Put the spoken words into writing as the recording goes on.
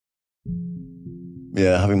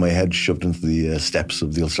Yeah, having my head shoved into the steps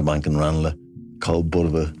of the Ulster Bank in Ranelagh, cold butt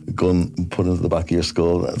of a gun put into the back of your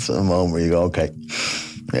skull. That's a moment where you go, okay,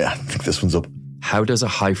 yeah, I think this one's up. How does a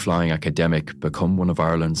high-flying academic become one of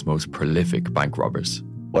Ireland's most prolific bank robbers?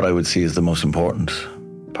 What I would see as the most important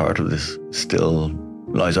part of this still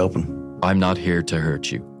lies open. I'm Not Here to Hurt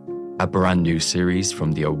You, a brand new series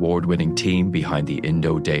from the award-winning team behind the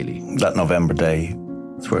Indo Daily. That November day,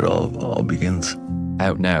 that's where it all begins.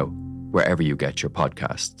 Out now, wherever you get your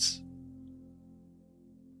podcasts.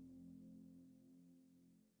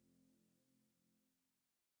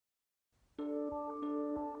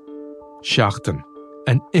 Seachtain,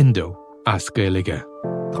 an Indo as Gaeilge.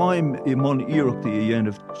 Táim I mon iarachtaí a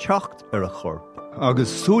dhéanamh teacht ar a chorp,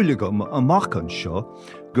 agus súlagam amach an seo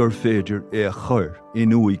gur féidir é a chur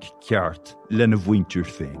in uig ceart lena bhaintir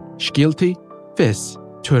féin. Scialtaí, fis,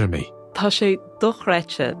 tuirmí. Tá sé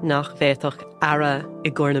dochreite nach bhéadach ara I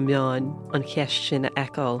gcóna meáin an cheist sin a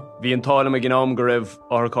eáil. Bhí an tála me gnám go raibh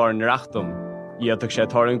orchár na reachtam. Iadach sé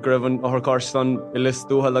táirn gribhan orchár stan I list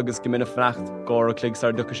dúhal agus gimina frecht gár a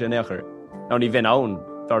cligsar ducha sé nechar. Ná ní bhín ann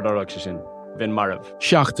dardarach sé sin. Bhín marabh.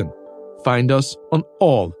 Seachtain. Find us on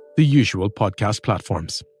all the usual podcast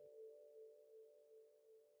platforms.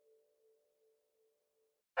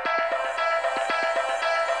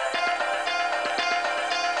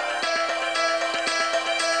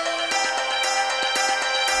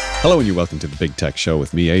 Hello and you're welcome to the Big Tech Show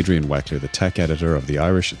with me, Adrian Weckler, the tech editor of the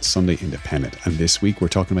Irish Sunday Independent. And this week we're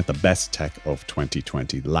talking about the best tech of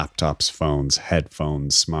 2020. Laptops, phones,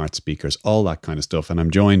 headphones, smart speakers, all that kind of stuff. And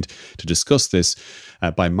I'm joined to discuss this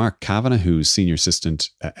by Mark Kavanagh, who's Senior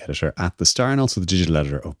Assistant Editor at The Star and also the Digital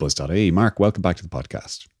Editor of Buzz.ie. Mark, welcome back to the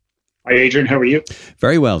podcast. Hi, Adrian. How are you?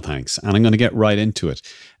 Very well, thanks. And I'm going to get right into it.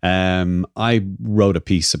 I wrote a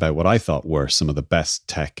piece about what I thought were some of the best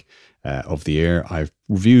tech of the year. I've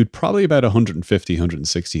reviewed probably about 150,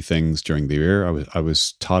 160 things during the year. I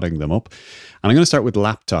was totting them up. And I'm going to start with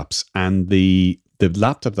laptops. And the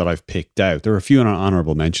laptop that I've picked out, there are a few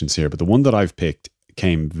honorable mentions here, but the one that I've picked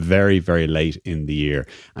came very, very late in the year.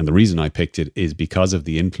 And the reason I picked it is because of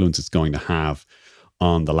the influence it's going to have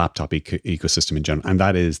on the laptop ecosystem in general. And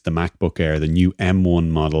that is the MacBook Air, the new M1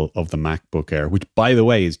 model of the MacBook Air, which, by the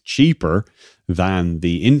way, is cheaper than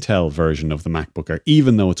the Intel version of the MacBook Air,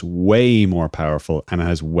 even though it's way more powerful and it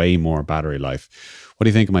has way more battery life. What do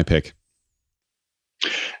you think of my pick?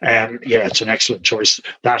 Yeah, it's an excellent choice.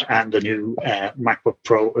 That and the new MacBook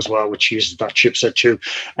Pro as well, which uses that chipset too.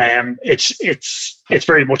 It's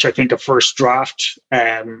very much, I think, a first draft.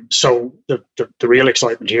 So the real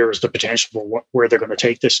excitement here is the potential for where they're going to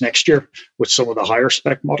take this next year with some of the higher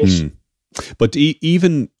spec models. But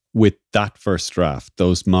even with that first draft,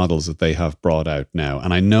 those models that they have brought out now,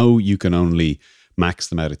 and I know you can only max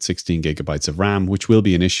them out at 16 gigabytes of RAM, which will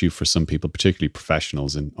be an issue for some people, particularly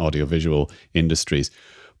professionals in audiovisual industries.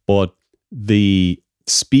 But the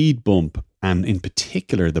speed bump, and in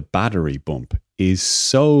particular the battery bump, is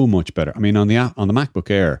so much better. I mean, on the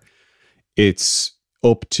MacBook Air, it's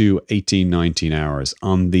up to 18, 19 hours.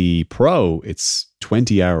 On the Pro, it's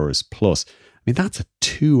 20 hours plus. I mean, that's a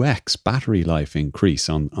 2x battery life increase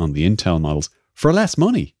on the Intel models for less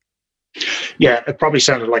money. Yeah, it probably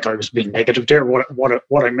sounded like I was being negative there.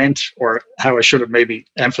 What I meant, or how I should have maybe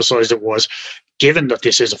emphasized it, was given that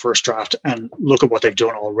this is a first draft and look at what they've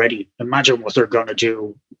done already, imagine what they're going to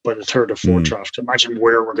do by the third or fourth draft. Imagine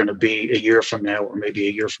where we're going to be a year from now, or maybe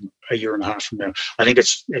a year and a half from now. I think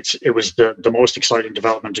it was the most exciting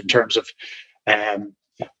development in terms of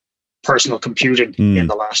personal computing in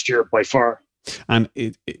the last year by far. And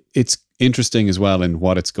it's interesting as well in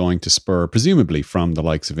what it's going to spur, presumably from the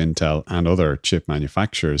likes of Intel and other chip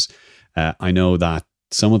manufacturers. I know that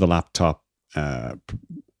some of the laptop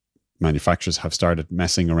manufacturers have started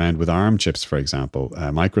messing around with ARM chips, for example.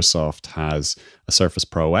 Microsoft has a Surface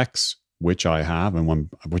Pro X, which I have, and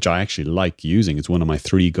one which I actually like using. It's one of my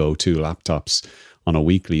 3 go-to laptops on a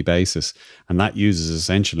weekly basis. And that uses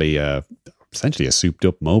essentially a souped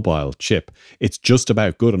up mobile chip. It's just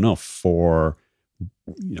about good enough for,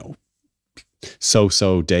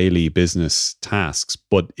 so daily business tasks,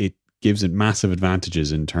 but it gives it massive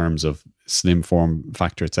advantages in terms of slim form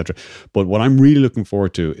factor, etc. But what I'm really looking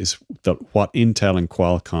forward to is what Intel and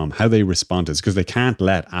Qualcomm, how they respond to this, because they can't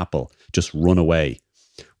let Apple just run away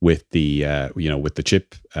with the with the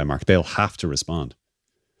chip market. They'll have to respond.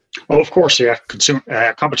 Oh, of course, yeah.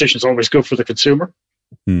 Competition is always good for the consumer.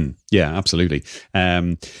 Yeah, absolutely.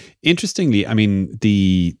 Interestingly, I mean,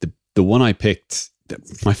 the one I picked,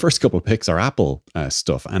 my first couple of picks are Apple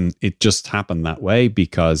stuff, and it just happened that way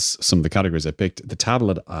because some of the categories I picked, the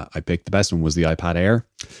tablet I picked, the best one was the iPad Air,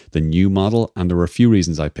 the new model, and there were a few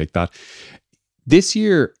reasons I picked that. This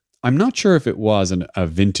year, I'm not sure if it was a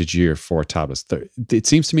vintage year for tablets. It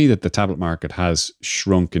seems to me that the tablet market has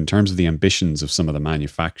shrunk in terms of the ambitions of some of the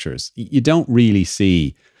manufacturers. You don't really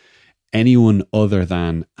see anyone other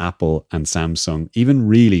than Apple and Samsung even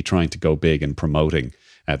really trying to go big and promoting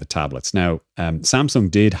the tablets. Now,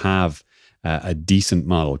 Samsung did have a decent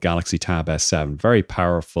model, Galaxy Tab S7, very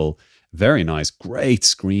powerful, very nice, great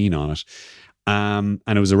screen on it. And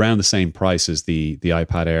it was around the same price as the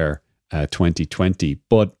iPad Air 2020,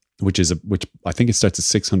 which I think it starts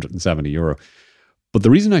at €670. But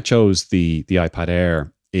the reason I chose the iPad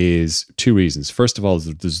Air is two reasons. First of all,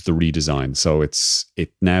 there's the redesign. So it's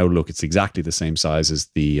exactly the same size as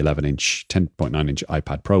the 11-inch, 10.9-inch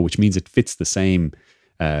iPad Pro, which means it fits the same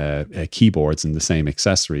keyboards and the same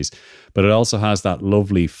accessories, but it also has that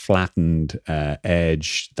lovely flattened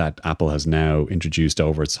edge that Apple has now introduced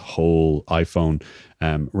over its whole iPhone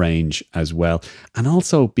range as well. And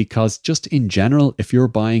also because just in general, if you're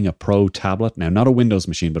buying a Pro tablet, now not a Windows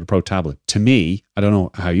machine, but a Pro tablet, to me, I don't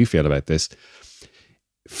know how you feel about this,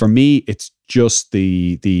 for me, it's just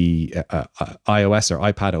the iOS or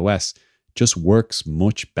iPad OS just works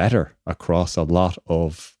much better across a lot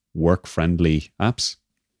of work-friendly apps.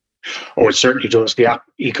 Oh, it certainly does. The app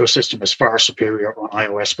ecosystem is far superior on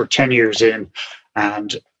iOS. We're 10 years in,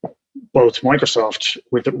 and both Microsoft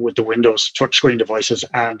with the Windows touchscreen devices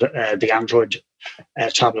and the Android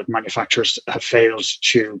tablet manufacturers have failed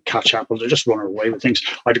to catch Apple. They're just running away with things.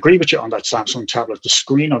 I'd agree with you on that Samsung tablet. The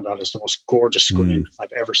screen on that is the most gorgeous screen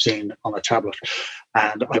I've ever seen on a tablet.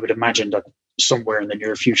 And I would imagine that somewhere in the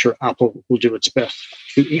near future, Apple will do its best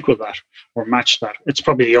to equal that or match that. It's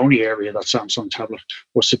probably the only area that Samsung tablet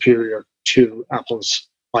was superior to Apple's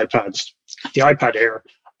iPads. The iPad Air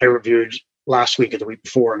I reviewed last week or the week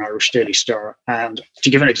before in Irish Daily Star. And to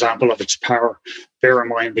give an example of its power, bear in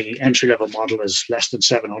mind the entry-level model is less than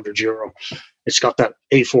 €700. It's got that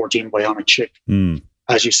A14 Bionic chip.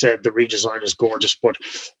 As you said, the redesign is gorgeous, but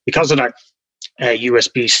because of that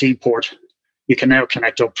USB-C port, you can now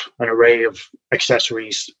connect up an array of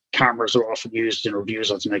accessories. Cameras are often used in reviews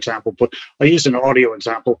as an example, but I used an audio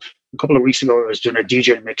example. A couple of weeks ago, I was doing a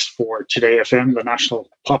DJ mix for Today FM, the national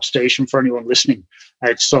pop station for anyone listening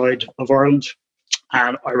outside of Ireland.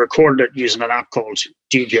 And I recorded it using an app called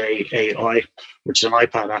DJ AI, which is an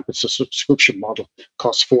iPad app. It's a subscription model. It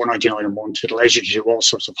costs $4.99 a month. It allows you to do all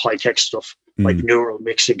sorts of high-tech stuff like neural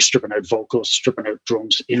mixing, stripping out vocals, stripping out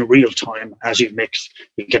drums in real time as you mix.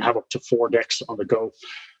 You can have up to 4 decks on the go.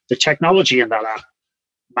 The technology in that app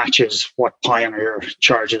matches what Pioneer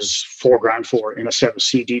charges $4,000 for in a set of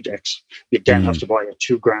CD decks. You then have to buy a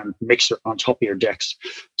 $2,000 mixer on top of your decks.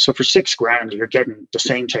 So for $6,000, you're getting the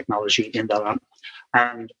same technology in that app.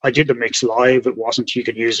 And I did the mix live. It wasn't, you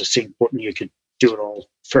could use a sync button. You could do it all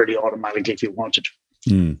fairly automatically if you wanted.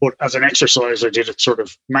 But as an exercise, I did it sort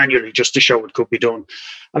of manually just to show it could be done.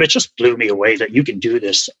 And it just blew me away that you can do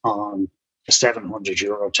this on a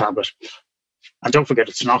 €700 tablet. And don't forget,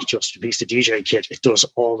 it's not just a piece of DJ kit. It does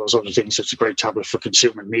all those other things. It's a great tablet for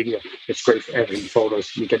consuming media. It's great for editing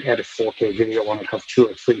photos. You can edit 4K video on it, have 2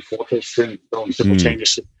 or 3 4K streams going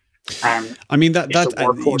simultaneously. And I mean, that's that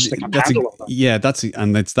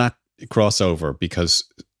crossover, because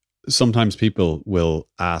sometimes people will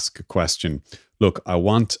ask a question. Look, I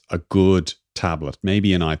want a good tablet,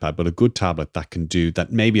 maybe an iPad, but a good tablet that can do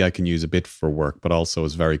that. Maybe I can use a bit for work, but also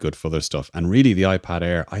is very good for other stuff. And really, the iPad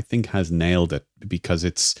Air, I think, has nailed it, because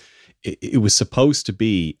it was supposed to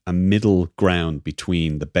be a middle ground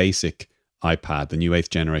between the basic iPad, the new 8th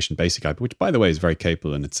generation basic iPad, which, by the way, is very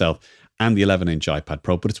capable in itself, and the 11-inch iPad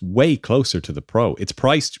Pro, but it's way closer to the Pro. It's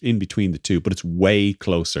priced in between the two, but it's way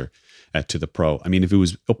closer to the Pro. I mean, if it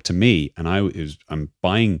was up to me and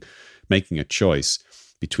I'm making a choice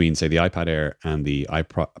between, say, the iPad Air and the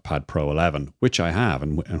iPad Pro 11, which I have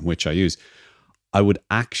and which I use, I would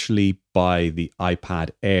actually buy the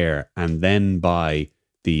iPad Air and then buy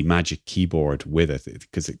the Magic Keyboard with it,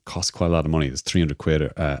 because it costs quite a lot of money. It's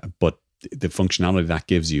 £300, but the functionality that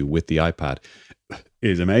gives you with the iPad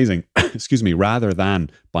is amazing. Excuse me, rather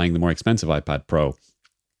than buying the more expensive iPad Pro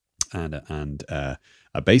and a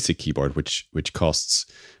basic keyboard, which costs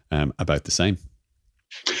about the same.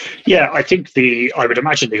 Yeah, I think I would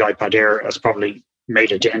imagine the iPad Air has probably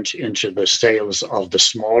made a dent into the sales of the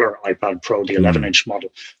smaller iPad Pro, the 11-inch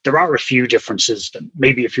model. There are a few differences.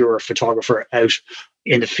 Maybe if you're a photographer out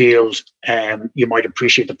in the field, you might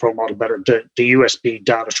appreciate the Pro model better. The USB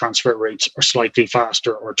data transfer rates are slightly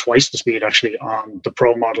faster, or twice the speed actually on the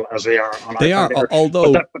Pro model as they are on They iPad are, Air.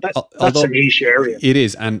 although That's a niche area. It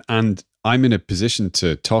is, and I'm in a position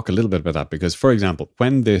to talk a little bit about that because, for example,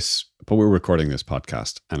 but we're recording this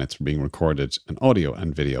podcast and it's being recorded in audio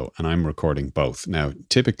and video, and I'm recording both. Now,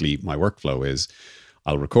 typically my workflow is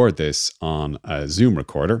I'll record this on a Zoom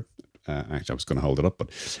recorder. Actually, I was going to hold it up, but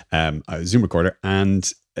a Zoom recorder,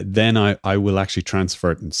 and then I will actually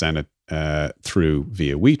transfer it and send it through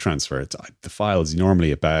via WeTransfer. The file is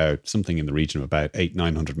normally about something in the region of about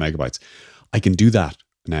 800-900 megabytes. I can do that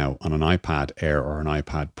now on an iPad Air or an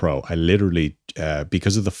iPad Pro. I literally,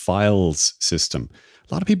 because of the files system,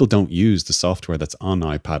 a lot of people don't use the software that's on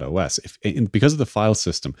iPad OS. Because of the file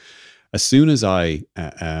system, as soon as I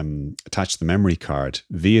attach the memory card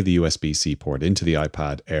via the USB-C port into the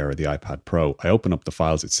iPad Air or the iPad Pro, I open up the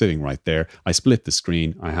files. It's sitting right there. I split the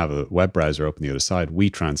screen. I have a web browser open the other side.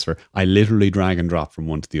 WeTransfer. I literally drag and drop from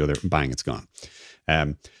one to the other, and bang, it's gone.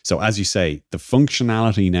 So as you say, the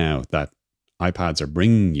functionality now that iPads are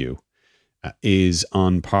bringing you is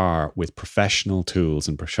on par with professional tools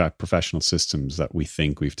and professional systems that we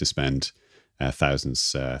think we've to spend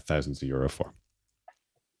thousands of euro for.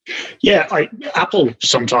 Yeah, Apple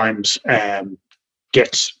sometimes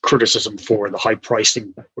gets criticism for the high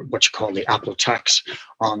pricing, what you call the Apple tax,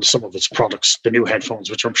 on some of its products, the new headphones,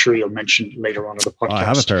 which I'm sure you'll mention later on in the podcast. I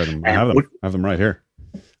have a pair of them. I have them right here.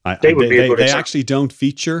 They actually don't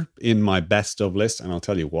feature in my best of list, and I'll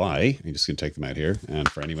tell you why. I'm just going to take them out here. And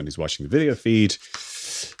for anyone who's watching the video feed,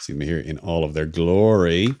 see them here in all of their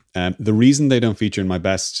glory. The reason they don't feature in my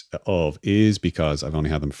best of is because I've only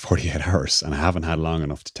had them 48 hours and I haven't had long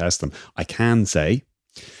enough to test them. I can say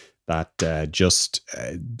that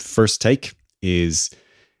first take is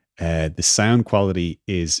the sound quality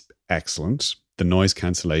is excellent. The noise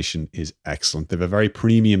cancellation is excellent. They have a very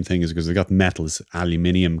premium thing is because they've got metals,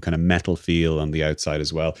 aluminium kind of metal feel on the outside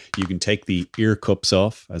as well. You can take the ear cups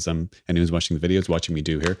off, as anyone's watching the videos, watching me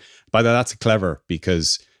do here. By that, that's clever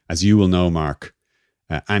because, as you will know, Mark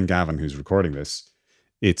and Gavin, who's recording this,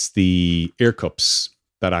 it's the ear cups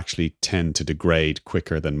that actually tend to degrade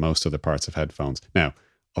quicker than most other parts of headphones. Now,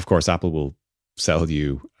 of course, Apple will sell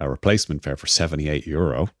you a replacement pair for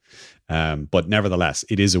 €78. But nevertheless,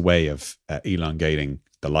 it is a way of elongating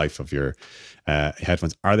the life of your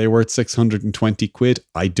headphones. Are they worth 620 quid?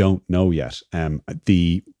 I don't know yet.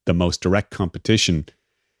 The most direct competition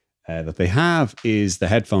that they have is the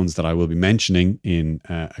headphones that I will be mentioning in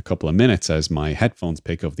a couple of minutes as my headphones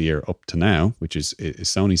pick of the year up to now, which is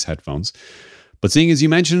Sony's headphones. But seeing as you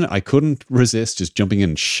mentioned it, I couldn't resist just jumping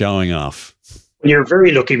in and showing off. You're a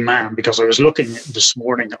very lucky man, because I was looking this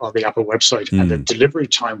morning on the Apple website and the delivery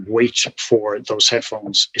time wait for those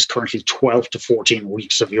headphones is currently 12 to 14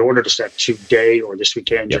 weeks. So if you order the set today or this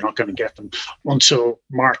weekend, you're not going to get them until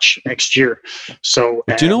March next year. So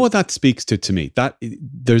do you know what that speaks to me? That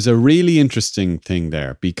there's a really interesting thing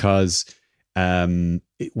there, because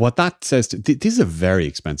what that says to this is a very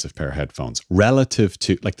expensive pair of headphones relative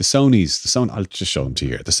to like the Sony. I'll just show them to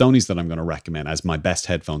you here. The Sonys that I'm going to recommend as my best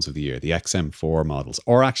headphones of the year, the XM4 models,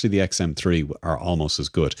 or actually the XM3, are almost as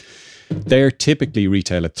good. They're typically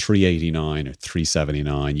retail at $389 or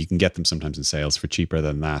 $379. You can get them sometimes in sales for cheaper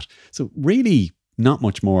than that. So really not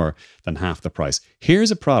much more than half the price.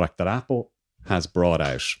 Here's a product that Apple has brought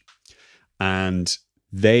out, and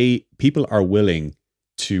people are willing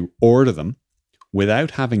to order them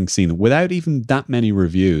without having seen them, without even that many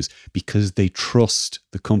reviews, because they trust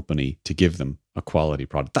the company to give them a quality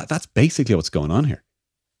product. That's basically what's going on here.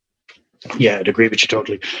 Yeah, I'd agree with you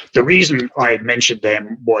totally. The reason I mentioned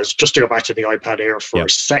them was just to go back to the iPad Air for a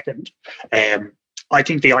second. I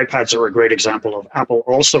think the iPads are a great example of Apple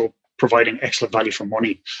also providing excellent value for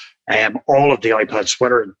money. All of the iPads,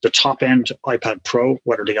 whether the top end iPad Pro,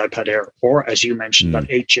 whether the iPad Air, or as you mentioned, that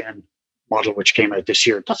 8th Gen model which came out this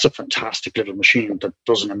year, that's a fantastic little machine that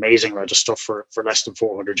does an amazing amount of stuff for less than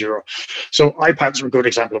 €400. So iPads are a good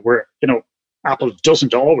example of where, Apple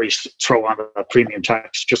doesn't always throw on a premium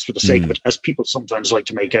tax just for the sake of it, as people sometimes like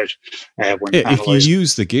to make out. If you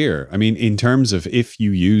use the gear, I mean, in terms of if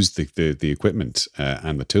you use the equipment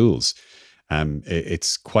and the tools,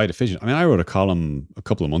 it's quite efficient. I mean, I wrote a column a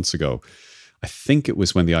couple of months ago. I think it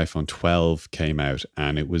was when the iPhone 12 came out,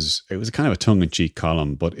 and it was a kind of a tongue-in-cheek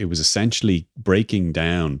column, but it was essentially breaking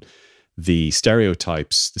down the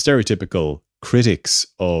stereotypes, the stereotypical critics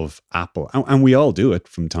of Apple. And we all do it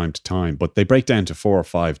from time to time, but they break down to 4 or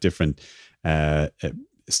 5 different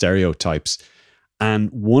stereotypes.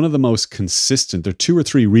 And one of the most consistent, there are 2 or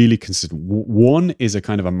 3 really consistent. One is a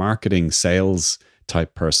kind of a marketing sales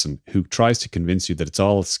type person who tries to convince you that it's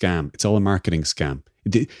all a scam, it's all a marketing scam.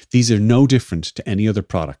 These are no different to any other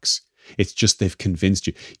products. It's just they've convinced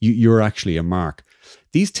you. You're actually a mark.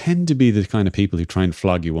 These tend to be the kind of people who try and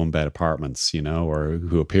flog you one-bed apartments, you know, or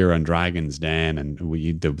who appear on Dragon's Den, and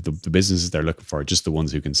the businesses they're looking for are just the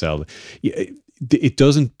ones who can sell. It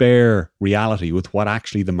doesn't bear reality with what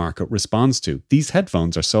actually the market responds to. These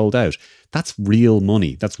headphones are sold out. That's real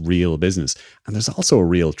money. That's real business. And there's also a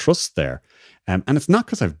real trust there. And it's not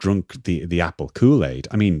because I've drunk the Apple Kool-Aid.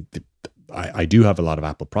 I mean, I do have a lot of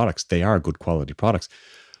Apple products. They are good quality products.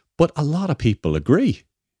 But a lot of people agree.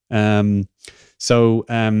 So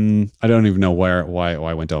I don't even know why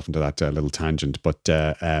I went off into that little tangent, but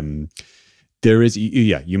there is,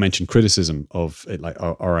 you mentioned criticism of it, like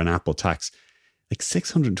or an Apple tax. Like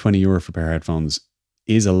 €620 for a pair of headphones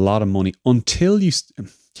is a lot of money until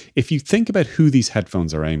if you think about who these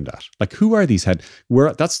headphones are aimed at. Like, who are these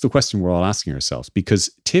that's the question we're all asking ourselves, because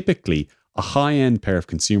typically a high-end pair of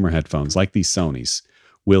consumer headphones like these Sonys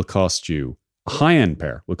will cost you, a high-end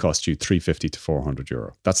pair will cost you €350 to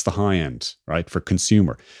 €400. That's the high end, right, for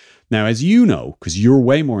consumer. Now, as you know, because you're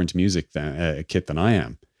way more into music Kit, than I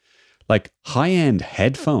am, like high-end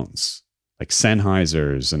headphones, like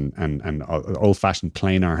Sennheisers and old-fashioned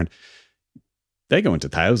planar, they go into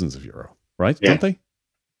thousands of euro, right? Yeah. Don't they?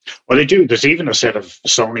 Well, they do. There's even a set of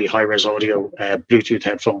Sony high-res audio Bluetooth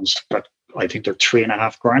headphones that I think they're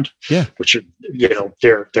 $3,500. Yeah, which are, you know,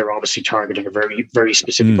 they're obviously targeting a very, very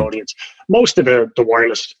specific audience. Most of the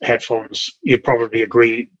wireless headphones, you'd probably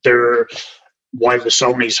agree, while the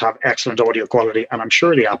Sonys have excellent audio quality, and I'm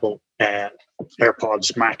sure the Apple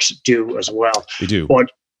AirPods Max do as well. They do, but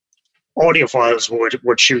audiophiles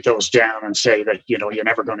would shoot those down and say that, you know, you're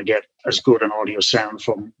never going to get as good an audio sound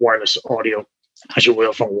from wireless audio as you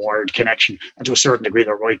will from a wired connection. And to a certain degree,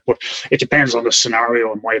 they're right. But it depends on the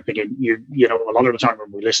scenario, in my opinion. You know, a lot of the time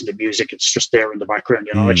when we listen to music, it's just there in the background.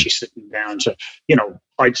 You're not actually sitting down to, you know,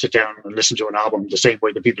 I'd sit down and listen to an album the same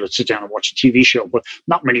way that people would sit down and watch a TV show. But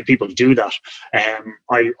not many people do that.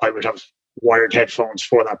 I would have wired headphones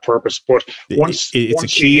for that purpose. But once a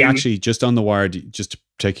key, actually, just on the wired, just to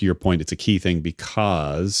take your point, it's a key thing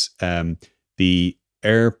because the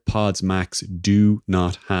AirPods Max do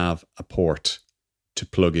not have a port to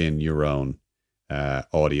plug in your own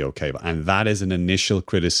audio cable, and that is an initial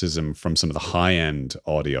criticism from some of the high-end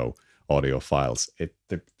audiophiles.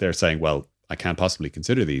 They're saying, well, I can't possibly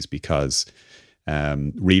consider these because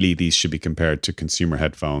really these should be compared to consumer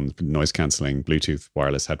headphones, noise cancelling, Bluetooth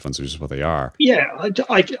wireless headphones, which is what they are. Yeah,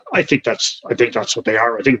 I think that's what they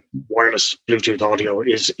are. I think wireless Bluetooth audio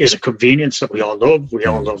is a convenience that we all love. We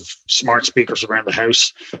all love smart speakers around the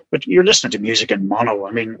house, but you're listening to music in mono.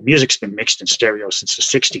 I mean, music's been mixed in stereo since the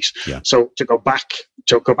 60s. Yeah. So to go back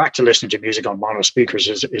to listening to music on mono speakers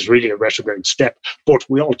is really a retrograde step. But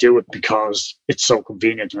we all do it because it's so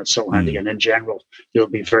convenient and it's so handy. And in general, you'll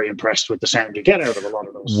be very impressed with the sound you get out of a lot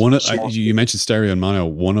of those. You mentioned stereo and mono.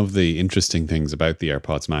 One of the interesting things about the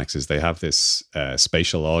AirPods Max is they have this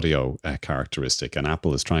spatial audio characteristic, and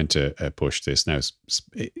Apple is trying to push this now.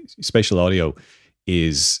 Spatial audio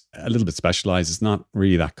is a little bit specialized. It's not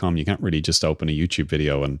really that common. You can't really just open a YouTube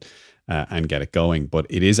video and get it going, but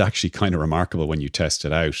it is actually kind of remarkable when you test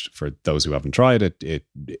it out. For those who haven't tried it,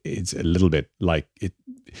 it's a little bit like it.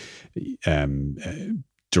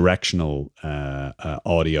 Directional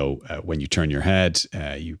audio. When you turn your head,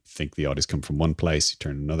 you think the audio's come from one place. You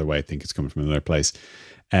turn another way, think it's coming from another place.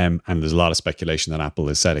 And there's a lot of speculation that Apple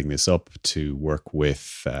is setting this up to work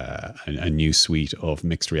with a new suite of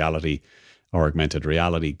mixed reality or augmented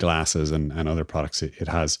reality glasses and other products it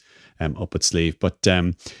has up its sleeve. But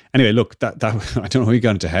anyway, look, that I don't know how you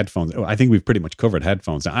got into headphones. I think we've pretty much covered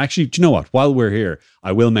headphones. Now, actually, do you know what? While we're here,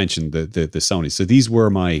 I will mention the Sony. So these were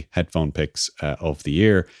my headphone picks of the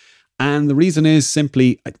year. And the reason is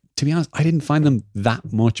simply, to be honest, I didn't find them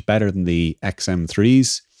that much better than the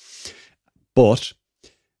XM3s. But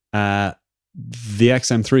the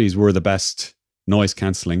XM3s were the best noise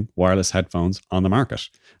cancelling wireless headphones on the market.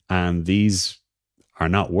 And these are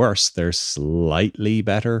not worse. They're slightly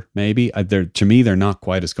better, maybe. To me, they're not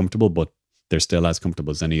quite as comfortable, but they're still as comfortable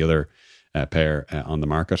as any other pair on the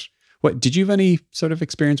market. What did you have any sort of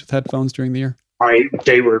experience with headphones during the year?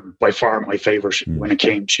 They were by far my favorite when it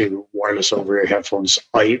came to wireless over-ear headphones.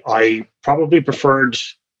 I probably preferred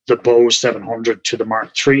the Bose 700 to the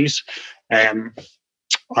Mark IIIs.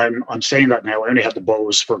 I'm saying that now. I only had the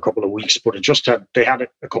Bose for a couple of weeks, but they had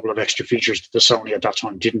a couple of extra features that the Sony at that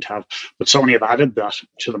time didn't have. But Sony have added that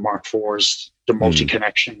to the Mark IVs, the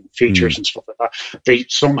multi-connection features and stuff like that. They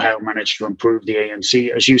somehow managed to improve the ANC.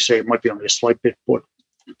 As you say, it might be only a slight bit, but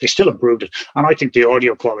they still improved it. And I think the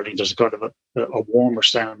audio quality, there's kind of a warmer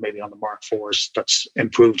sound maybe on the Mark IVs that's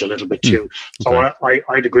improved a little bit too. Okay. So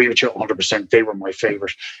I'd agree with you 100%. They were my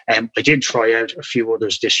favorite. I did try out a few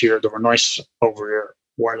others this year. There were nice over-ear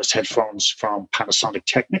wireless headphones from Panasonic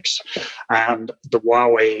Technics and the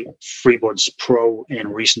Huawei FreeBuds Pro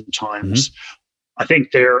in recent times. I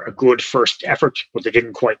think they're a good first effort, but they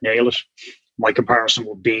didn't quite nail it. My comparison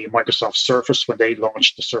would be Microsoft Surface when they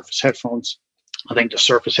launched the Surface headphones. I think the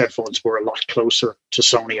Surface headphones were a lot closer to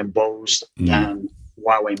Sony and Bose than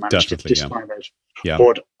Huawei managed it this time out. Yeah.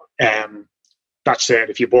 But that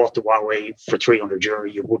said, if you bought the Huawei for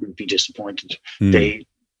 €300, you wouldn't be disappointed. They,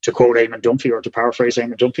 to quote Eamon Dunphy, or to paraphrase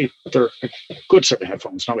Eamon Dunphy, they're a good set of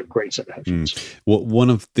headphones, not a great set of headphones. Well, one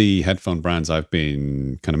of the headphone brands I've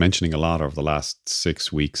been kind of mentioning a lot over the last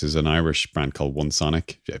 6 weeks is an Irish brand called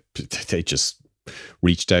OneSonic. They just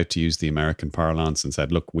reached out to use the American parlance and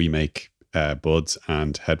said, look, we make buds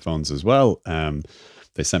and headphones as well.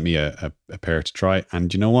 They sent me a pair to try,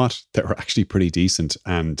 and you know what? They were actually pretty decent,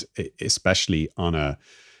 and especially on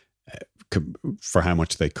for how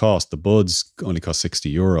much they cost. The buds only cost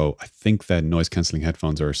 €60. I think the noise cancelling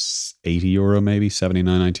headphones are €80, maybe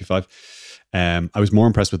 $79.95. I was more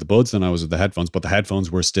impressed with the buds than I was with the headphones, but the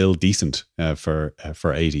headphones were still decent for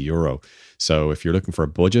 €80. So if you're looking for a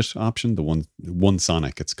budget option, the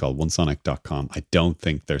OneSonic, it's called onesonic.com. I don't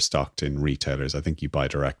think they're stocked in retailers. I think you buy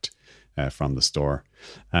direct from the store.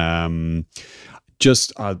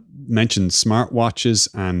 Just mentioned smartwatches,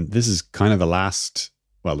 and this is kind of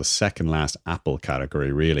the second last Apple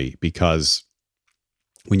category, really, because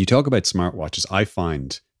when you talk about smartwatches, I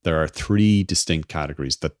find there are three distinct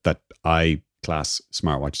categories that I class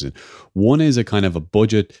smartwatches in. One is a kind of a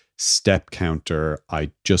budget step counter.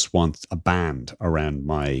 I just want a band around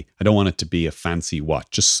I don't want it to be a fancy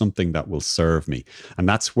watch, just something that will serve me. And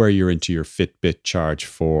that's where you're into your Fitbit charge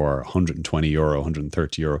for €120,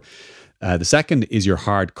 €130. The second is your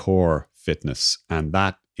hardcore fitness, and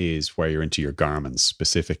that is where you're into your Garmin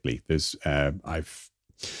specifically. There's I've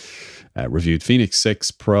reviewed Phoenix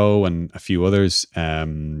 6 Pro and a few others.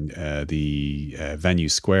 The Venue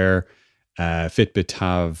Square, Fitbit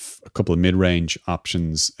have a couple of mid-range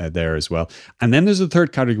options there as well. And then there's a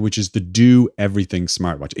third category, which is the do everything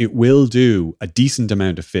smartwatch. It will do a decent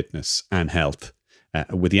amount of fitness and health,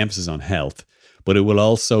 with the emphasis on health, but it will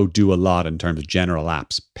also do a lot in terms of general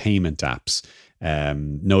apps, payment apps,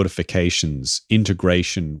 notifications,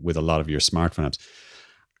 integration with a lot of your smartphone apps.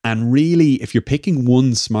 And really, if you're picking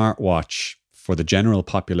one smartwatch for the general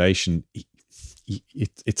population,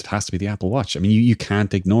 it has to be the Apple Watch. I mean, you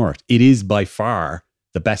can't ignore it. It is by far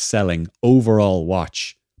the best-selling overall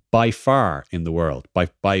watch by far in the world. By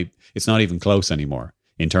it's not even close anymore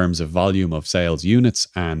in terms of volume of sales units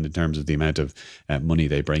and in terms of the amount of money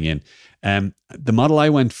they bring in. The model I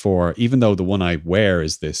went for, even though the one I wear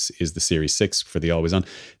is the Series 6 for the always on,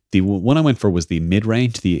 the one I went for was the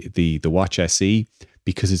mid-range, the Watch SE,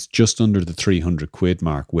 because it's just under the £300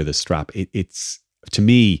 mark with a strap. It's, to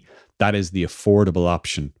me, that is the affordable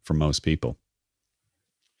option for most people.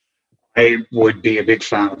 I would be a big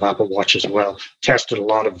fan of Apple Watch as well. Tested a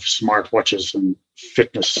lot of smartwatches and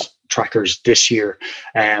fitness trackers this year.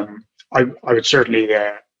 I would certainly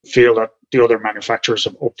feel that the other manufacturers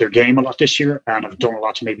have upped their game a lot this year and have done a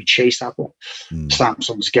lot to maybe chase Apple.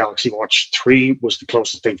 Samsung's Galaxy Watch 3 was the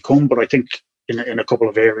closest they've come, but I think in a couple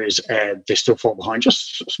of areas, they still fall behind.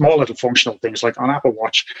 Just small little functional things like on Apple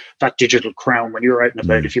Watch, that digital crown, when you're out and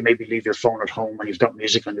about, if you maybe leave your phone at home and you've got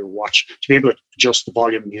music on your watch, to be able to adjust the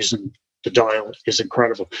volume using the dial is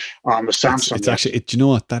incredible. On the Samsung, it's actually, do you know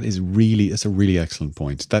what? That's a really excellent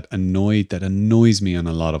point. That annoys me on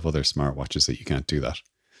a lot of other smartwatches that you can't do that.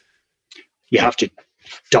 You have to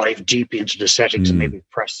dive deep into the settings and maybe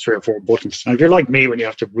press 3 or 4 buttons. And if you're like me, when you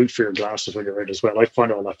have to root for your glasses when you're out as well, I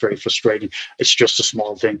find all that very frustrating. It's just a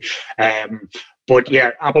small thing. But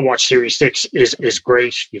yeah, Apple Watch Series 6 is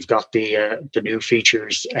great. You've got the new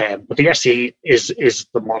features, but the SE is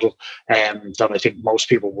the model that I think most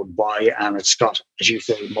people would buy, and it's got, as you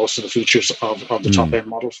say, most of the features of the top end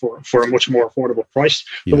model for a much more affordable price.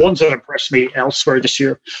 Yeah. The ones that impressed me elsewhere this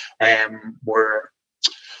year were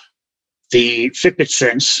the Fitbit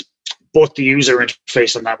Sense, but the user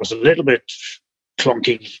interface on that was a little bit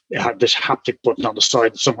clunky. It had this haptic button on the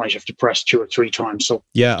side that sometimes you have to press 2 or 3 times. So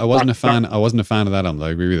yeah, I wasn't a fan of that. I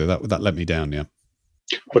agree with you. That let me down. Yeah,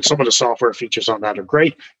 but some of the software features on that are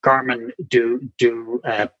great. Garmin do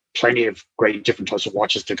plenty of great different types of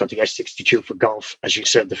watches. They've got the S62 for golf, as you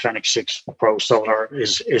said. The Fenix 6 Pro Solar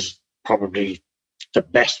is probably the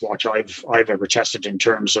best watch I've ever tested in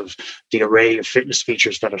terms of the array of fitness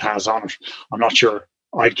features that it has on it. I'm not sure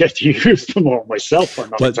I'd get to use them all myself. Or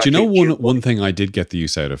not. Well, exactly do you know one thing I did get the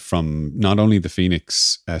use out of from not only the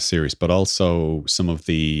Phoenix series, but also some of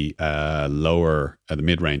the lower, the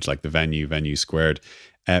mid-range, like the Venue Squared.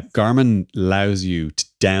 Garmin allows you to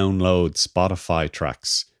download Spotify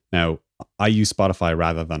tracks. Now, I use Spotify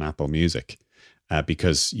rather than Apple Music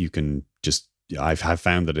because you can just, I have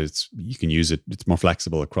found that you can use it, it's more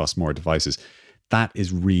flexible across more devices. That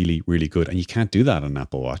is really, really good. And you can't do that on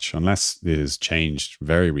Apple Watch unless it has changed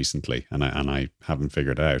very recently. And I haven't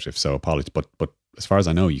figured it out. If so, apologies. But as far as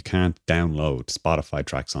I know, you can't download Spotify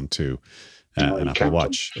tracks onto an Apple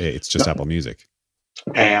Watch. It's just Apple Music.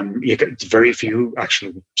 You get very few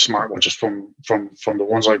actually smartwatches from the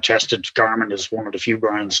ones I've tested. Garmin is one of the few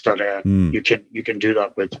brands that you can do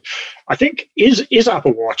that with. I think is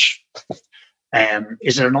Apple Watch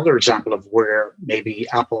is another example of where maybe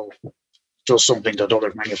Apple does something that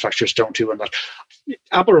other manufacturers don't do, and that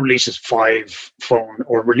Apple released 5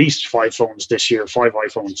 phones this year, 5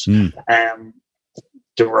 iPhones.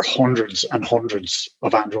 There were hundreds and hundreds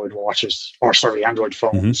of Android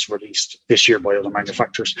phones released this year by other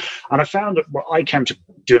manufacturers. And I found that I came to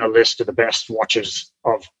doing a list of the best watches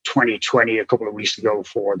of 2020 a couple of weeks ago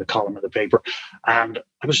for the column of the paper. And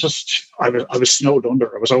I was snowed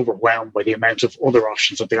under. I was overwhelmed by the amount of other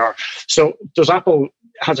options that there are. So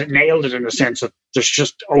has it nailed it in the sense that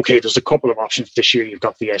there's a couple of options this year. You've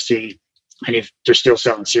got the SE, and they're still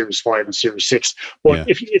selling Series 5 and Series 6. But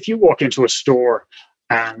if you walk into a store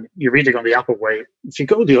and you're either going the Apple way, if you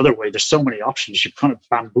go the other way, there's so many options. You're kind of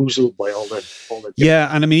bamboozled by all the.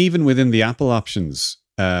 Yeah, and I mean, even within the Apple options,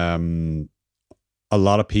 a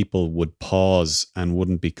lot of people would pause and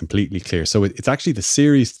wouldn't be completely clear. So it's actually the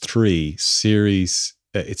Series 3,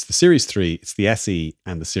 it's the Series 3, it's the SE,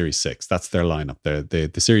 and the Series 6. That's their lineup.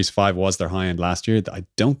 The Series 5 was their high end last year. I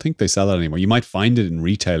don't think they sell it anymore. You might find it in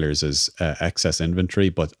retailers as excess inventory,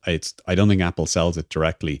 but I don't think Apple sells it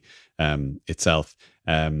directly itself.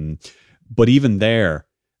 But even there,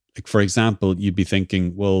 like for example, you'd be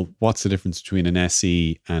thinking, well, what's the difference between an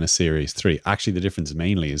SE and a Series 3? Actually, the difference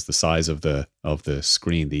mainly is the size of the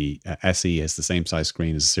screen. The SE has the same size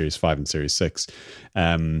screen as the Series 5 and Series 6.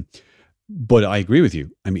 But I agree with you.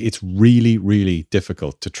 I mean, it's really, really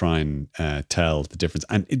difficult to try and tell the difference.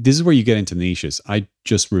 And this is where you get into niches. I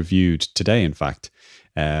just reviewed today, in fact,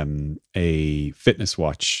 a fitness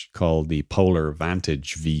watch called the Polar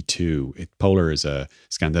Vantage V2. Polar is a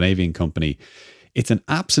Scandinavian company. It's an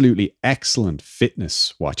absolutely excellent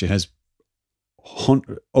fitness watch. It has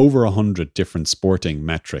over 100 different sporting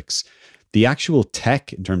metrics. The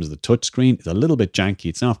tech in terms of the touchscreen is a little bit janky.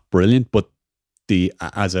 It's not brilliant, but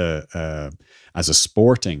as a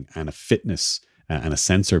sporting and a fitness and a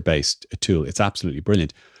sensor-based tool, it's absolutely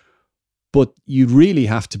brilliant. But you'd really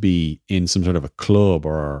have to be in some sort of a club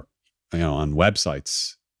or on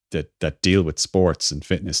websites that deal with sports and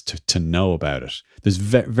fitness to know about it. There's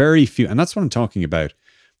very few, and that's what I'm talking about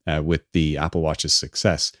with the Apple Watch's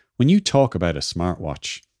success. When you talk about a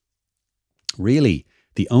smartwatch, really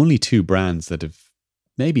the only 2 brands that have,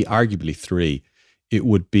 maybe arguably 3, it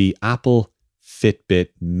would be Apple, Fitbit,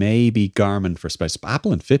 maybe Garmin for space.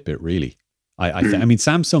 Apple and Fitbit, really. I mean,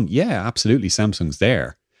 Samsung, yeah, absolutely, Samsung's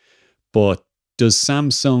there. But does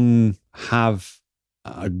Samsung have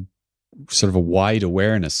a sort of a wide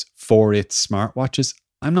awareness for its smartwatches?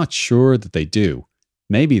 I'm not sure that they do.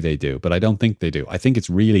 Maybe they do, but I don't think they do. I think it's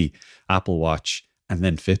really Apple Watch and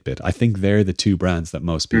then Fitbit. I think they're the 2 brands that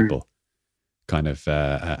most people kind of,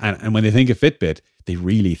 and when they think of Fitbit, they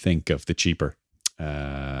really think of the cheaper,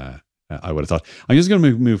 I would have thought. I'm just going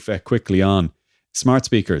to move quickly on. Smart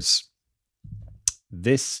speakers.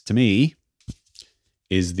 This, to me,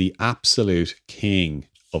 is the absolute king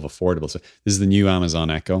of affordable. So this is the new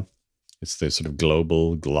Amazon Echo. It's the sort of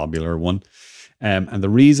globular one. And the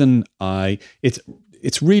reason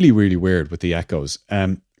it's really, really weird with the Echoes.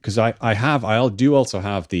 Because I do also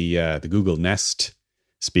have the Google Nest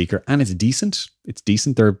speaker, and it's decent. It's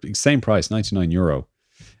decent. They're same price, €99.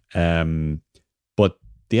 But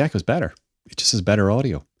the Echo's better. It just has better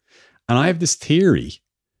audio. And I have this theory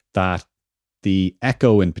that the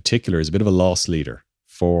Echo in particular is a bit of a loss leader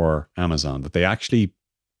for Amazon, that they actually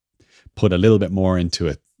put a little bit more into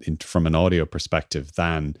it from an audio perspective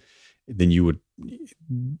than you've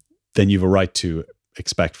a right to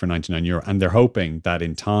expect for €99. And they're hoping that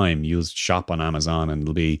in time you'll shop on Amazon and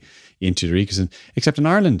it'll be into the ecosystem. Except in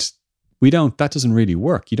Ireland, that doesn't really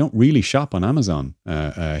work. You don't really shop on Amazon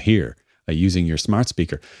here using your smart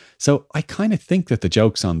speaker. So I kind of think that the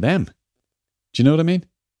joke's on them. Do you know what I mean?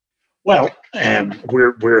 Well,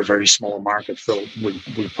 we're a very small market, so we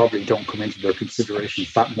probably don't come into their consideration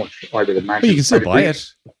that much, I would imagine. Well, you can still buy it.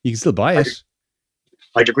 You can still buy it.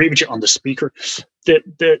 I'd agree with you on the speaker.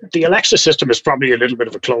 The Alexa system is probably a little bit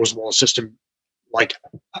of a closed wall system, like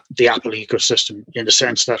the Apple ecosystem, in the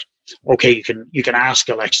sense that, okay, you can ask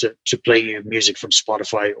Alexa to play you music from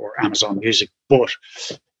Spotify or Amazon Music, but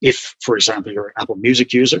if, for example, you're an Apple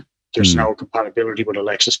Music user, there's no compatibility with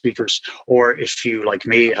Alexa speakers. Or if you, like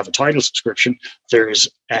me, have a Tidal subscription, there's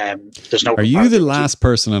no. Are you the last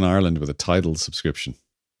person in Ireland with a Tidal subscription?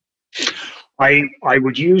 I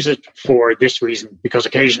would use it for this reason, because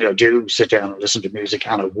occasionally I do sit down and listen to music,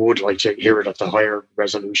 and I would like to hear it at the higher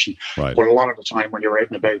resolution. Right. But a lot of the time when you're out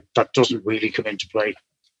and about, that doesn't really come into play.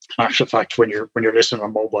 In actual fact, when you're listening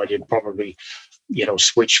on mobile, you'd probably,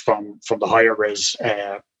 switch from the higher res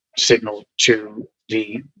signal to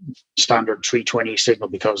the standard 320 signal,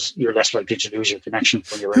 because you're less likely to lose your connection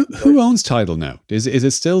when you're out. Who owns Tidal now? Is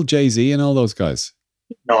it still Jay-Z and all those guys?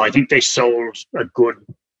 No, I think they sold a good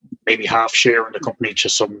maybe half share in the company to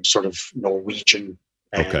some sort of Norwegian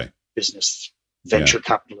business venture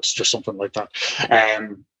capitalist or something like that.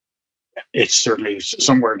 It's certainly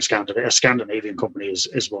somewhere in Scandinavia. A Scandinavian company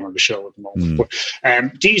is one on the show at the moment. But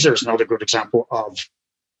Deezer is another good example of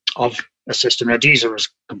a system. Now, Deezer is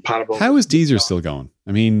compatible. How is Deezer still going?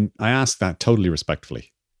 I mean, I ask that totally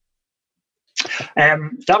respectfully.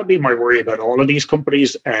 That'll be my worry about all of these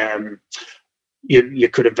companies. You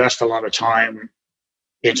could invest a lot of time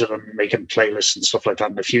into them, making playlists and stuff like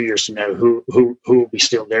that. In a few years from now, who will be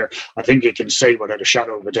still there? I think you can say without a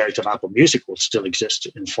shadow of a doubt that Apple Music will still exist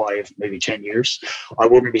in 5, maybe 10 years. I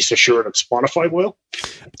wouldn't be so sure that Spotify will.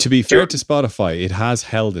 To be fair to Spotify, it has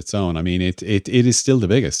held its own. I mean, it is still the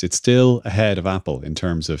biggest. It's still ahead of Apple in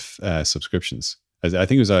terms of subscriptions. I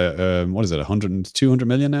think it was 100, 200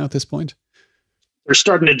 million now at this point. They're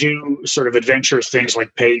starting to do sort of adventurous things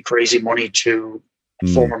like pay crazy money to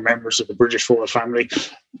former members of the British royal family,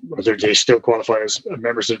 whether they still qualify as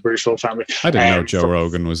members of the British royal family. I didn't know Joe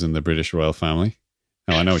Rogan was in the British royal family.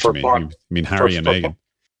 Oh, I know what you mean. You mean Harry and Meghan.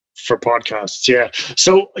 For podcasts, yeah.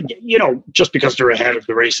 So, just because they're ahead of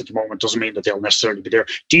the race at the moment doesn't mean that they'll necessarily be there.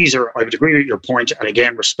 Deezer, I would agree with your point, and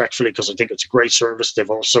again, respectfully, because I think it's a great service. They've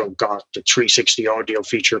also got the 360 audio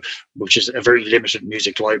feature, which is a very limited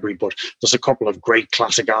music library, but there's a couple of great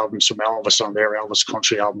classic albums from Elvis on there, Elvis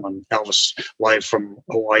Country album and Elvis Live from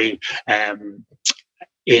Hawaii in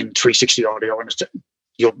 360 audio, and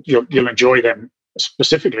you'll enjoy them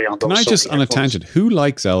specifically on those. Can I just, on a tangent, who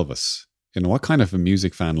likes Elvis? What kind of a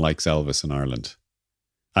music fan likes Elvis in Ireland?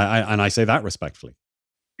 And I say that respectfully.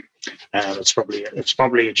 It's probably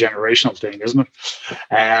a generational thing, isn't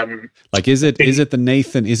it? Is it the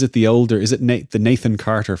Nathan? Is it the older? Is it the Nathan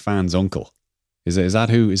Carter fan's uncle? Is that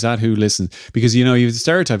who listens? Because you the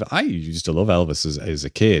stereotype. I used to love Elvis as a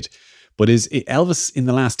kid, but Elvis in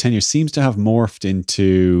the last 10 years seems to have morphed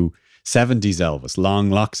into 70s Elvis, long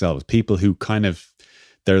locks Elvis. People who kind of,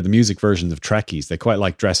 they're the music versions of Trekkies. They quite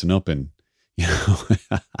like dressing up in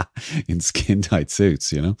skin tight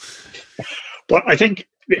suits, But I think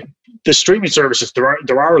the streaming services, there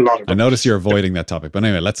are a lot of them. I notice you're avoiding that topic, but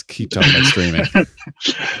anyway, let's keep talking about streaming.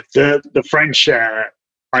 The French,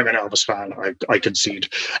 I'm an Elvis fan. I concede.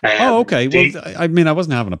 Okay. Well, I mean, I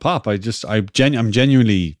wasn't having a pop. I'm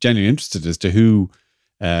genuinely interested as to who,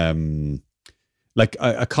 like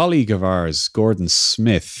a colleague of ours, Gordon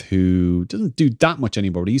Smith, who doesn't do that much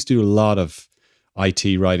anymore, but he used to do a lot of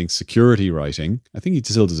IT writing, security writing. I think he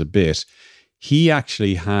still does a bit. He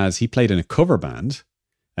played in a cover band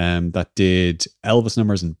that did Elvis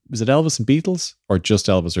numbers. And was it Elvis and Beatles, or just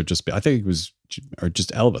Elvis, or just, I think it was, or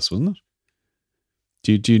just Elvis, wasn't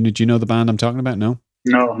it? Do you know the band I'm talking about? No.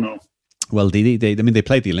 Well, they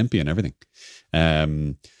played the Olympia and everything.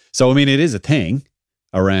 So I mean, it is a thing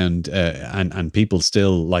around, and people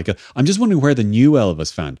still like it. I'm just wondering where the new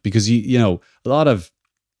Elvis fan, because a lot of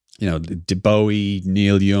Bowie,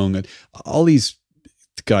 Neil Young, all these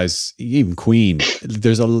guys, even Queen.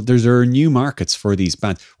 There are new markets for these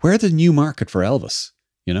bands. Where the new market for Elvis?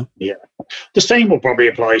 Yeah, the same will probably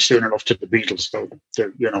apply soon enough to the Beatles, though.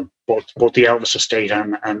 Both the Elvis estate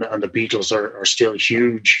and the Beatles are still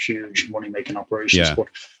huge money making operations. Yeah. But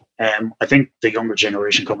I think the younger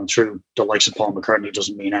generation coming through, the likes of Paul McCartney,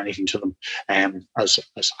 doesn't mean anything to them. As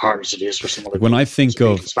hard as it is for some other. When I think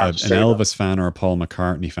of an Elvis fan or a Paul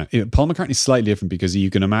McCartney fan, Paul McCartney's slightly different, because you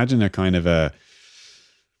can imagine a kind of a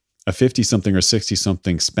 50-something or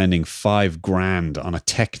 60-something spending $5,000 on a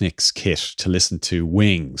Technics kit to listen to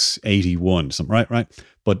Wings 81, something, right?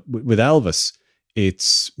 But with Elvis,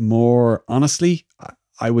 it's more, honestly,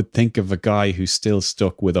 I would think of a guy who's still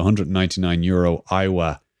stuck with €199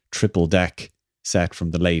 Iowa triple deck set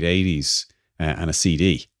from the late 80s and a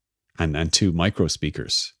CD and 2 micro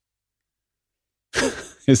speakers.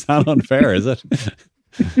 Is that unfair, is it?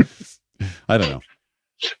 I don't know.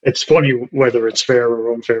 It's funny whether it's fair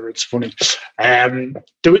or unfair. It's funny.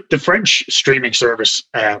 The French streaming service,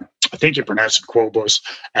 I think you pronounce it Quobuz,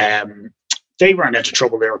 they ran into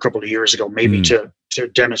trouble there a couple of years ago, maybe to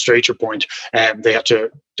demonstrate your point. They had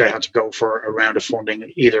to go for a round of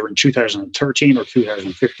funding either in 2013 or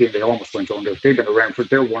 2015. They almost went under. They've been around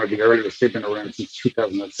they're one of the earliest. They've been around since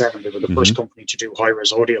 2007. They were the first company to do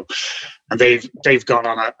high-res audio, and they've gone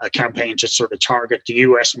on a campaign to sort of target the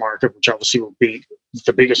US market, which obviously will be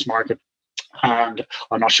the biggest market. And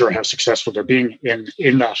I'm not sure how successful they're being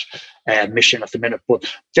in that mission at the minute, but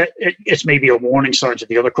it's maybe a warning sign to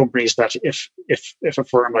the other companies that if a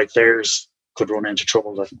firm like theirs could run into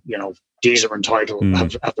trouble, that Deezer and Tidal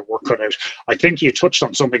have the work cut out. I think you touched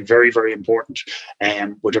on something very, very important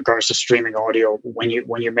with regards to streaming audio when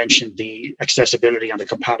you mentioned the accessibility and the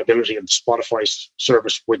compatibility of the Spotify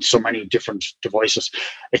service with so many different devices.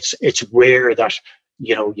 It's rare that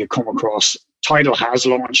you come across. Tidal has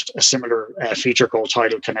launched a similar feature called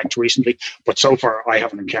Tidal Connect recently, but so far I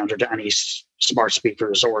haven't encountered any smart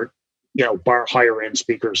speakers or bar higher end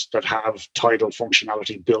speakers that have Tidal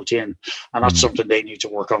functionality built in, and that's something they need to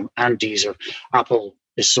work on. And Deezer, Apple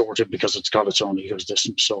is sorted because it's got its own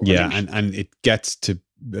ecosystem. So yeah, and it gets to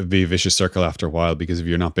be a vicious circle after a while, because if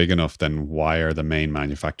you're not big enough, then why are the main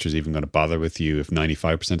manufacturers even going to bother with you if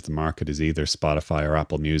 95% of the market is either Spotify or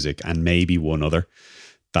Apple Music and maybe one other?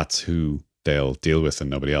 That's who they'll deal with and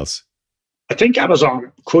nobody else. I think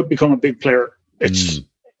Amazon could become a big player. It's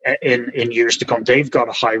in years to come. They've got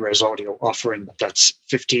a high-res audio offering that's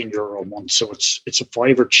 €15 a month, so it's a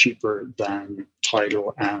 $5 cheaper than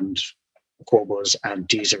Tidal and Quobuz and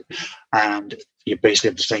Deezer, and you basically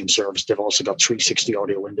have the same service. They've also got 360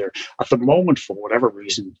 audio in there. At the moment, for whatever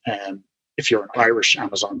reason, if you're an Irish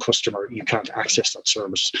Amazon customer, you can't access that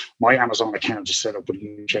service. My Amazon account is set up with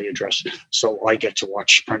a UK address, so I get to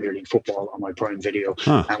watch Premier League football on my Prime Video,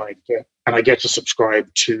 and I get to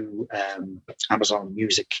subscribe to Amazon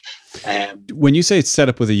Music. When you say it's set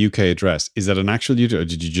up with a UK address, is that an actual UK, or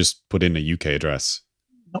did you just put in a UK address?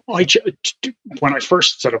 When I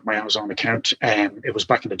first set up my Amazon account, it was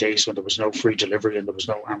back in the days when there was no free delivery and there was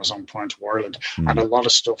no Amazon Prime to Ireland, and a lot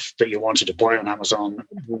of stuff that you wanted to buy on Amazon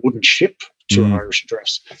wouldn't ship to an Irish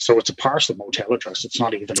address. So it's a parcel motel address. It's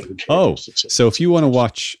not even a UK address. So if you want to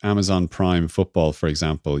watch Amazon Prime football, for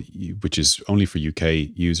example, which is only for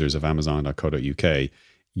UK users of Amazon.co.uk,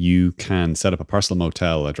 you can set up a parcel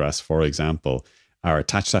motel address, for example, or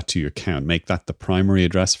attach that to your account, make that the primary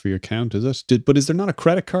address for your account, is it? But is there not a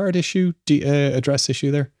credit card issue, address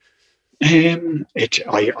issue there?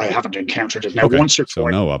 I haven't encountered it. Now, once or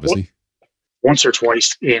twice. No, obviously. Once or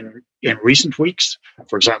twice in recent weeks,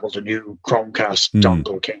 for example, the new Chromecast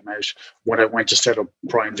dongle came out. When I went to set up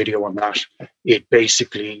Prime Video on that, it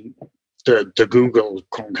basically... The Google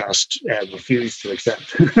Chromecast refused to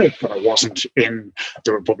accept that I wasn't in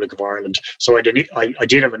the Republic of Ireland. So I did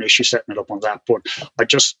have an issue setting it up on that, but I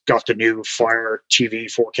just got the new Fire TV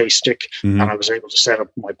 4K stick, and I was able to set up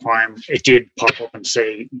my Prime. It did pop up and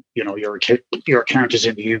say, your account is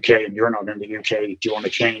in the UK and you're not in the UK. Do you want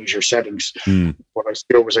to change your settings? But I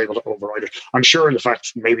still was able to override it. I'm sure the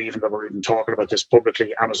fact, maybe even though we're even talking about this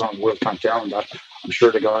publicly, Amazon will clamp down on that. I'm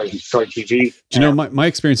sure the guys in Sky TV. Do you know, my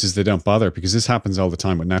experience is they don't bother, because this happens all the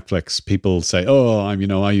time with Netflix. People say, I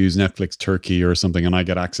use Netflix Turkey or something, and I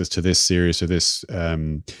get access to this series or this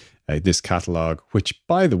this catalog, which,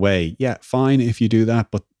 by the way, yeah, fine if you do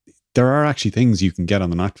that, but there are actually things you can get on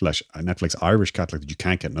the Netflix Irish catalog that you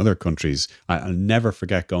can't get in other countries. I'll never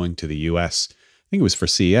forget going to the US. I think it was for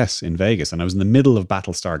CES in Vegas, and I was in the middle of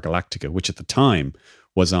Battlestar Galactica, which at the time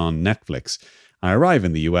was on Netflix. I arrive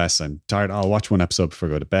in the US, I'm tired, I'll watch one episode before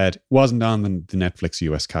I go to bed. It wasn't on the Netflix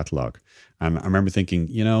US catalog. And I remember thinking,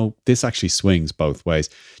 this actually swings both ways.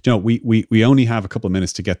 We only have a couple of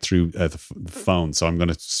minutes to get through the phone, so I'm going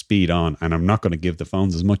to speed on, and I'm not going to give the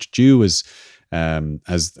phones as much due as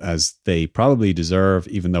they probably deserve,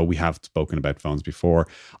 even though we have spoken about phones before.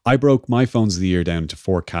 I broke my phones of the year down into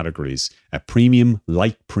 4 categories: premium,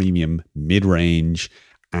 light premium, mid-range,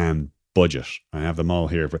 and budget. I have them all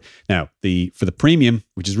here. Now, for the premium,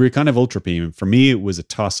 which is really kind of ultra premium, for me, it was a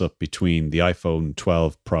toss-up between the iPhone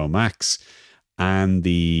 12 Pro Max and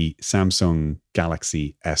the Samsung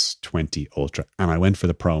Galaxy S20 Ultra, and I went for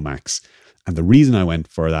the Pro Max. And the reason I went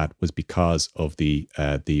for that was because of the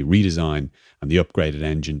redesign and the upgraded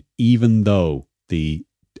engine, even though the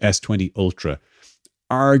S20 Ultra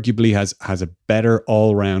arguably has a better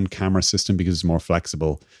all-round camera system because it's more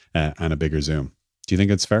flexible and a bigger zoom. Do you think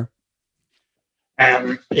that's fair?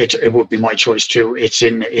 It would be my choice too. It's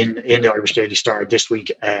in the Irish Daily Star this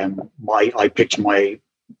week. I picked my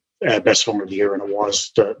best phone of the year, and it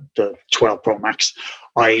was the 12 Pro Max.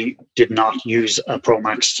 I did not use a Pro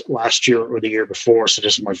Max last year or the year before, so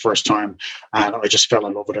this is my first time, and I just fell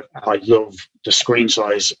in love with it. I love the screen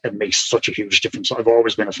size; it makes such a huge difference. I've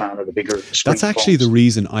always been a fan of the bigger screen. That's actually the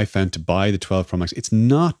reason I found to buy the 12 Pro Max. It's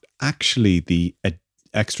not actually the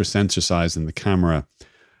extra sensor size in the camera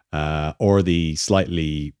or the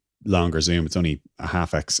slightly longer zoom. It's only a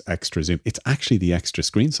half X extra zoom. It's actually the extra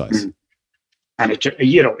screen size. And it,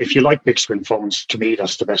 if you like big screen phones, to me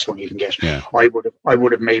that's the best one you can get. Yeah. I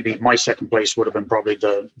would have maybe, my second place would have been probably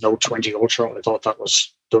the Note 20 Ultra. I thought that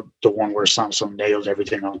was the one where Samsung nailed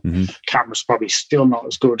everything on. Camera's probably still not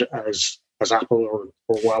as good as Apple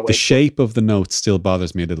or Huawei. The shape of the Note still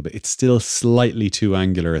bothers me a little bit. It's still slightly too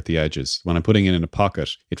angular at the edges. When I'm putting it in a pocket,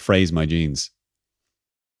 it frays my jeans.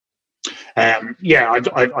 I've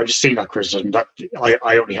seen that criticism. That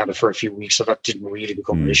I only had it for a few weeks, so that didn't really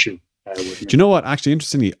become an issue. Do you know what? Actually,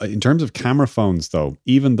 interestingly, in terms of camera phones, though,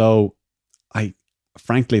 even though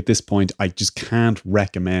frankly, at this point, I just can't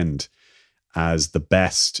recommend as the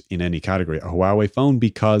best in any category a Huawei phone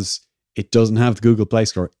because it doesn't have the Google Play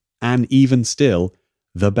Store. And even still,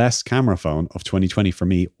 the best camera phone of 2020 for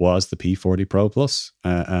me was the P40 Pro Plus.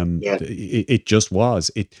 It just was.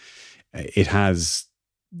 It has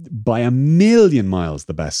by a million miles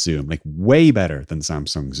the best zoom, like way better than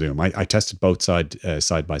Samsung Zoom. I tested both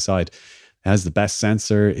side by side. It has the best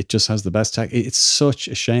sensor. It just has the best tech. It's such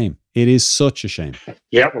a shame. It is such a shame.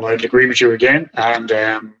 Yeah, well, I'd agree with you again. And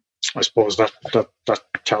I suppose that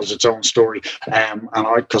tells its own story. And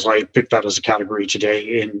because I picked that as a category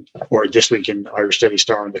today this week in Irish Daily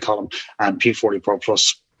Star in the column, and P40 Pro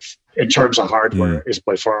Plus, in terms of hardware, is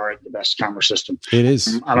by far the best camera system. It is.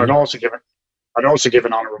 And I'd also give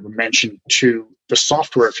an honourable mention to the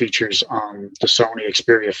software features on the Sony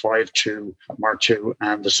Xperia 5 II Mark II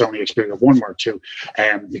and the Sony Xperia 1 Mark II,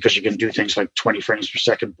 because you can do things like 20 frames per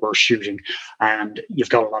second burst shooting, and you've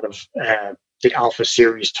got a lot of the Alpha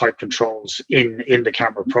series type controls in the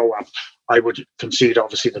Camera Pro app. I would concede,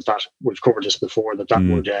 obviously, that we've covered this before, that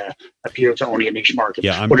would appeal to only a niche market.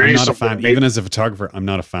 Yeah, I'm not a fan. Even as a photographer, I'm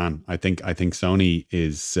not a fan. I think Sony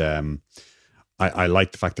is. I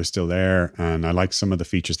like the fact they're still there, and I like some of the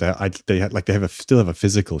features they still have a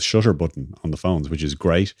physical shutter button on the phones, which is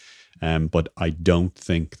great. But I don't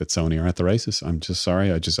think that Sony are at the races. I'm just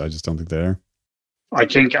sorry. I just don't think they're. I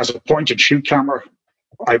think as a point and shoot camera,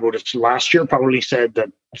 I would have last year probably said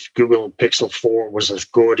that Google Pixel 4 was as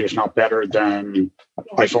good, if not better, than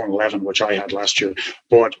iPhone 11, which I had last year.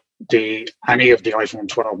 But any of the iPhone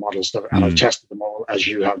 12 models, and I've tested them all as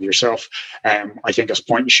you have yourself, I think as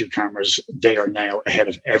point and shoot cameras, they are now ahead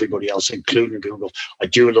of everybody else, including Google. I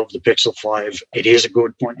do love the Pixel 5. It is a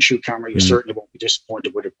good point and shoot camera. You certainly won't be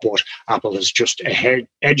disappointed with it, but Apple is just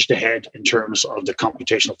edged ahead in terms of the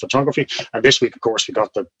computational photography. And this week, of course, we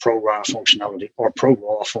got the Pro-RAW functionality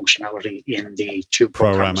in the 2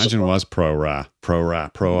 Pro. Imagine it was Pro-RAW,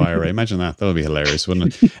 Pro-IRA. Imagine that. That would be hilarious,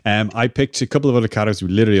 wouldn't it? I picked a couple of other categories. We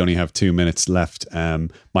literally only have 2 minutes left.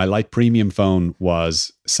 My light premium phone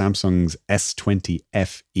was Samsung's S20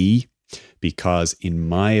 FE because, in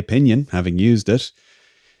my opinion, having used it,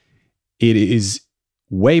 it is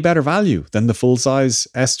way better value than the full-size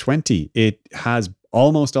S20. It has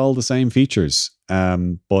almost all the same features,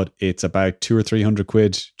 but it's about 200 or 300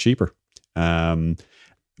 quid cheaper.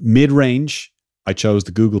 Mid-range, I chose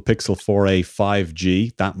the Google Pixel 4a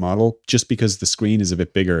 5G, that model, just because the screen is a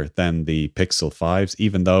bit bigger than the Pixel 5s,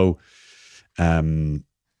 even though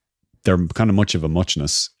they're kind of much of a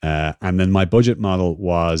muchness. And then my budget model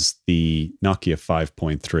was the Nokia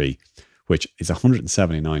 5.3, which is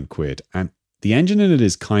 179 quid. And the engine in it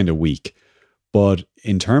is kind of weak, but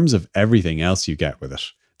in terms of everything else you get with it,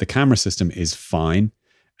 the camera system is fine.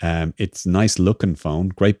 It's a nice looking phone,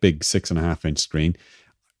 great big 6.5-inch screen.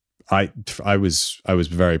 I was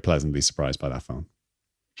very pleasantly surprised by that phone.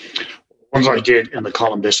 Ones I did in the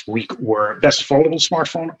column this week were best foldable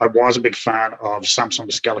smartphone. I was a big fan of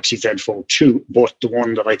Samsung's Galaxy Z Fold 2, but the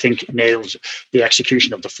one that I think nailed the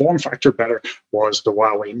execution of the form factor better was the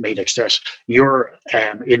Huawei Mate XS. Your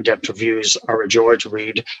in-depth reviews are a joy to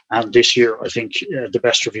read, and this year I think the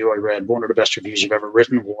best review I read, one of the best reviews you've ever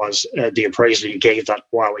written, was the appraisal you gave that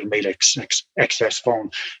Huawei Mate XS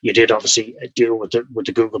phone. You did obviously deal with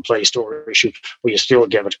the Google Play Store issue, but you still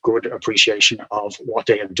gave it good appreciation of what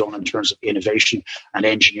they have done in terms of innovation and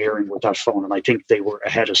engineering with that phone, and I think they were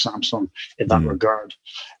ahead of Samsung in that regard.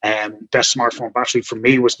 Best smartphone battery for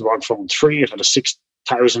me was the ROG Phone 3. It had a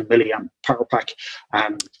 6,000 milliamp power pack.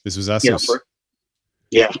 This was Asus.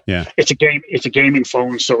 Yeah, Yeah. It's a gaming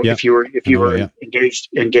phone. So Yeah. if you were yeah. engaged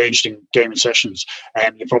in gaming sessions,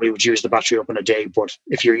 you probably would use the battery up in a day. But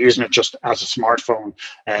if you're using it just as a smartphone,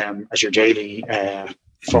 as your daily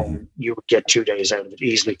phone, you would get 2 days out of it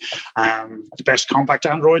easily. The best compact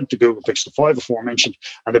Android, the Google Pixel 5, aforementioned,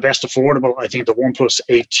 and the best affordable, I think the OnePlus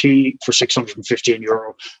 8T for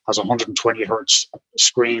 €615 has a 120 hertz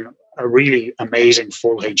screen, a really amazing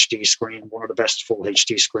full HD screen, one of the best full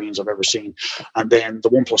HD screens I've ever seen. And then the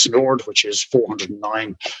OnePlus Nord, which is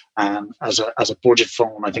 $409, as a budget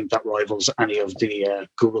phone, I think that rivals any of the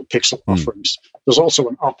Google Pixel offerings. There's also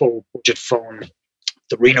an Oppo budget phone,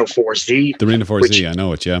 the Reno 4Z. The Reno 4Z, I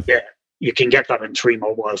know it, yeah. Yeah, you can get that in 3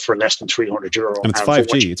 mobile for less than €300. And it's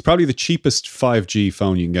 5G. It's probably the cheapest 5G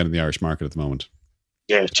phone you can get in the Irish market at the moment.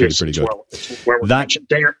 Yeah, pretty good.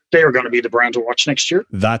 They are going to be the brand to watch next year.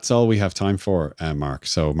 That's all we have time for, Mark.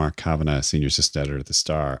 So Mark Kavanagh, Senior Assistant Editor at The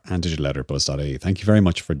Star and digital editor at Buzz.ie. Thank you very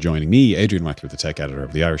much for joining me, Adrian Wackler, the Tech Editor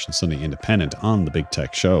of the Irish and Sunday Independent, on the Big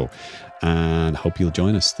Tech Show. And hope you'll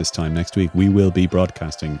join us this time next week. We will be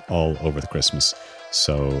broadcasting all over the Christmas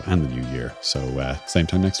and the New Year. So same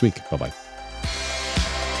time next week. Bye-bye.